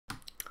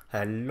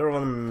Hello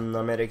everyone,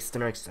 I'm ADX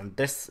Clan, and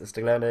this is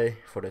the Clan Day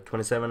for the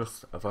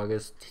 27th of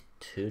August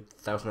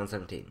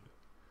 2017.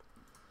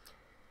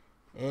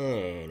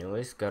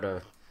 Anyways, got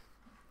a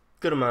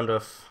good amount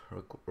of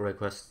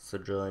requests to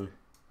join,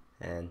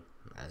 and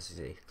as you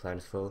see, clan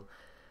is full.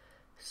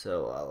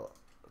 So I'll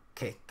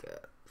kick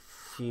a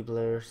few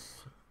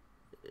players.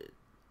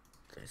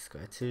 This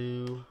guy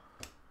too.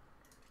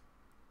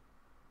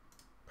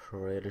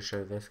 Pretty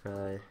sure this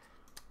guy.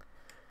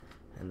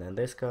 And then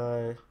this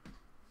guy.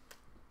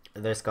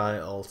 This guy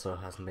also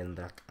hasn't been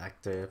that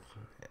active,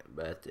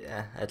 but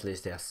yeah, at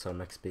least he has some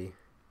XP.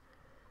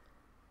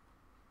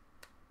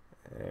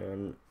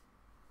 And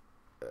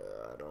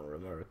I don't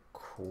remember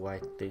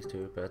quite these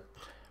two, but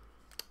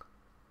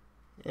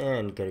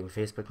and getting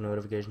Facebook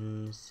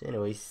notifications.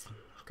 Anyways,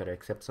 gotta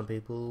accept some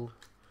people.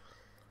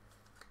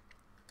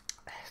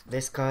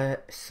 This guy,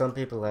 some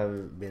people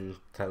have been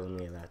telling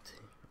me that,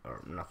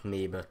 or not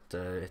me, but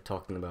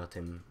talking about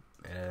him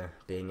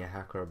being a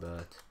hacker,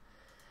 but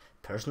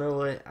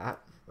personally, I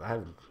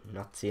have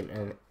not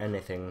seen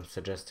anything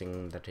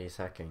suggesting that he's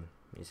hacking.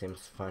 He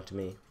seems fine to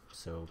me,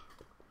 so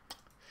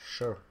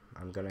sure,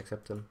 I'm gonna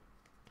accept him.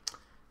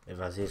 If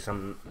I see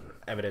some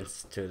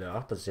evidence to the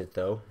opposite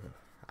though,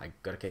 I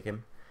gotta kick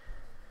him.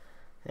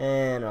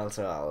 And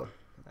also I'll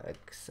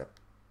accept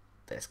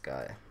this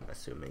guy,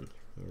 assuming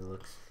he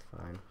looks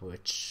fine,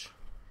 which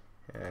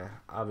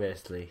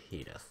obviously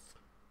he does.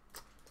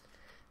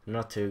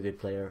 Not too good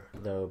player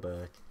though,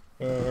 but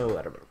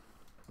whatever.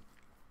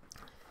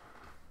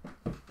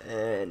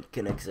 And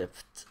can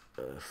accept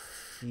a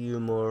few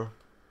more.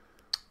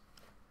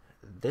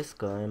 This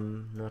guy,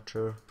 I'm not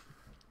sure.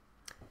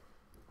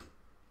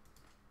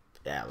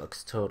 Yeah,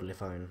 looks totally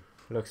fine.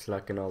 Looks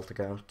like an alt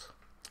account.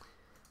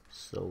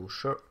 So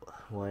sure,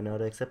 why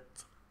not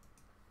accept?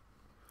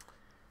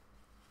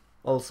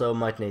 Also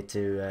might need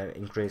to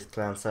increase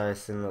clan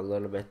size in a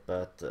little bit,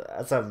 but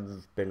as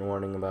I've been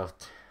warning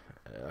about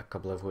a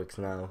couple of weeks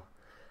now,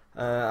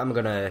 I'm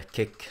gonna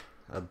kick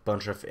a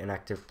bunch of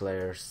inactive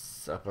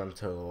players up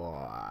until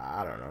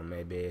I don't know,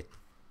 maybe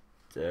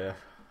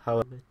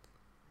how.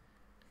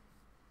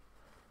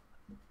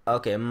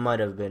 Okay, it might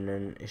have been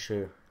an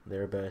issue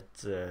there, but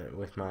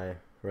with my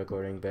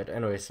recording. But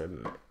anyways,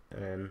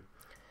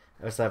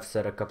 as I've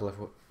said a couple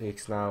of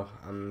weeks now,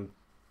 I'm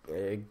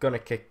gonna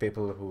kick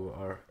people who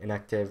are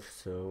inactive.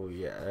 So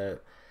yeah,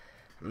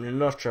 I'm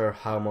not sure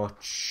how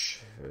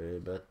much,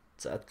 but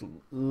at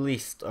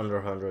least under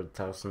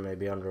 100,000,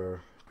 maybe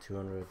under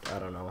 200. I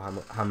don't know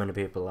how many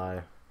people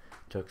I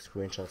took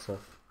screenshots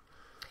of.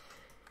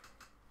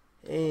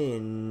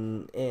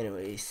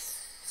 Anyways,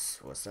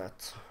 what's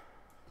that?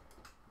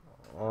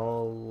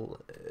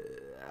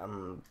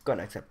 I'm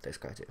gonna accept this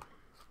guy too.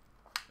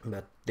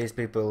 But these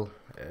people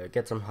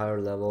get some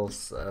higher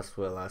levels as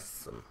well as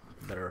some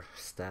better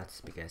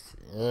stats because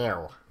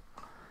yeah.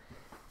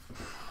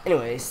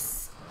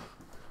 Anyways,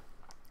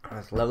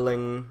 as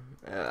leveling,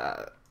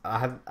 I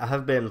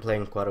have been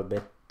playing quite a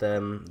bit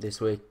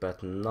this week,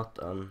 but not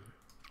on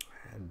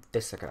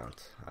this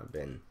account. I've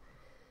been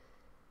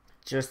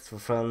just for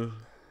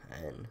fun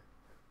and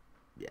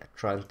yeah,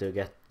 trying to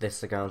get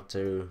this account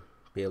to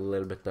be a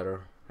little bit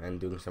better and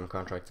doing some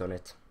contracts on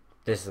it.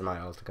 This is my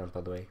alt account,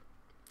 by the way.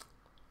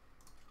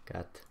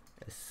 Got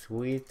a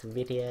sweet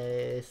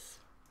videos.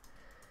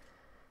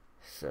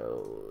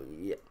 So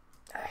yeah,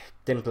 I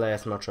didn't play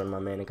as much on my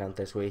main account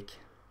this week,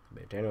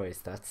 but anyways,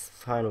 that's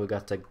fine. We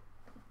got a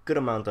good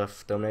amount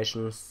of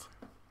donations.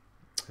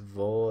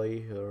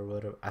 Voy or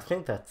whatever. I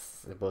think that's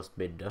supposed to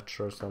be Dutch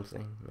or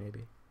something,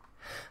 maybe.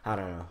 I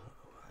don't know.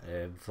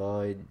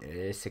 Void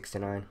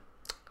 69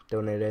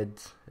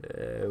 donated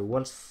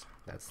once.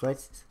 That's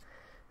nice.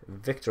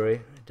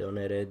 Victory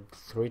donated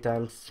 3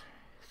 times,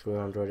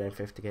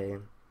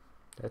 350k.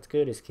 That's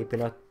good. He's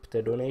keeping up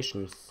the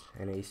donations,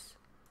 and he's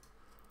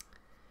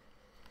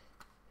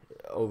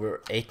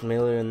over 8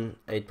 million,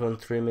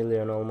 8.3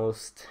 million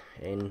almost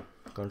in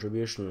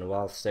contribution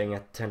while staying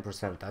at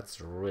 10%.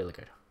 That's really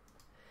good.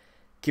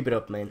 Keep it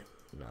up, man.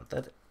 Not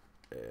that.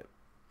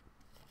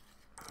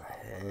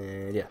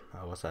 Yeah,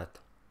 how was that?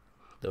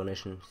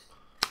 Donations.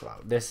 Wow,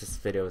 this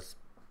video is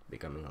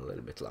becoming a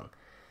little bit long.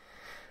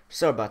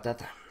 Sorry about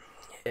that.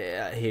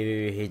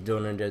 He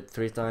donated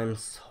 3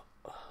 times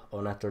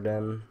on after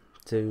them,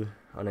 2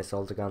 on his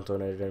alt account,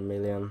 donated 1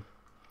 million.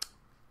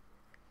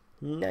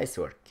 Nice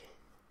work.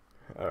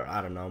 Or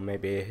I don't know,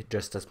 maybe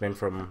just a spin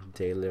from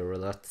daily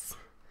roulettes.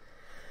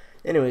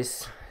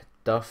 Anyways,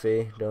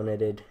 Duffy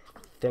donated.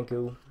 Thank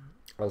you.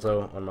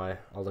 Also on my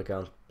alt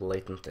account,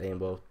 blatant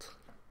aimbot,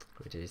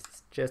 which is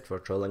just for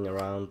trolling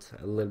around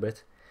a little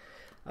bit.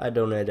 I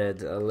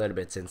donated a little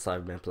bit since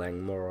I've been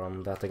playing more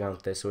on that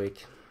account this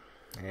week.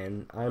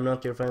 And I'm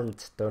Not Your Friend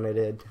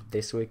donated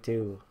this week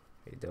too.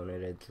 He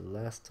donated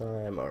last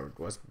time, or it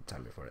was the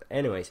time before that.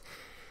 Anyways,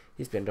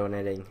 he's been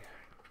donating.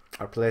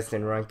 Our placed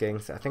in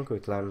rankings, I think we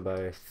climbed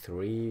by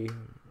 2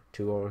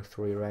 or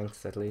 3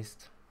 ranks at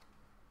least.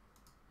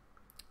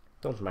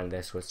 Don't mind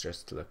this, was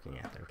just looking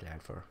at their clan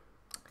for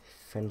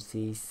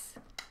fancies.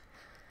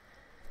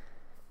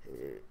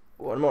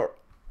 One more.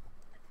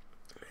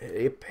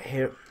 Yep,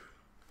 here.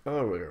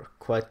 Oh, we're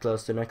quite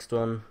close to the next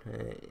one.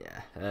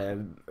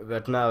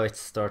 But now it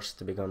starts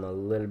to become a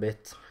little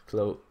bit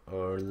close,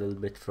 or a little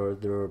bit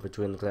further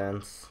between the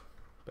clans.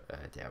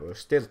 But yeah, we're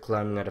still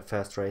climbing at a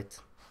fast rate.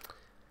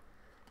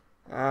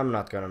 I'm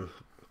not gonna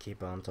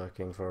keep on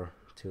talking for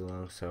too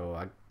long, so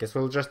I guess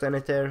we'll just end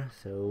it there.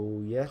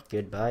 So yeah,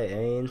 goodbye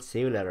and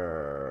see you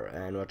later.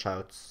 And watch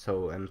out,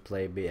 so and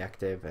play, be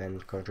active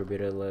and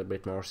contribute a little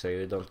bit more so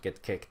you don't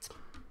get kicked.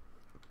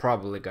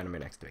 Probably gonna be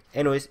next week.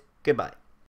 Anyways, goodbye.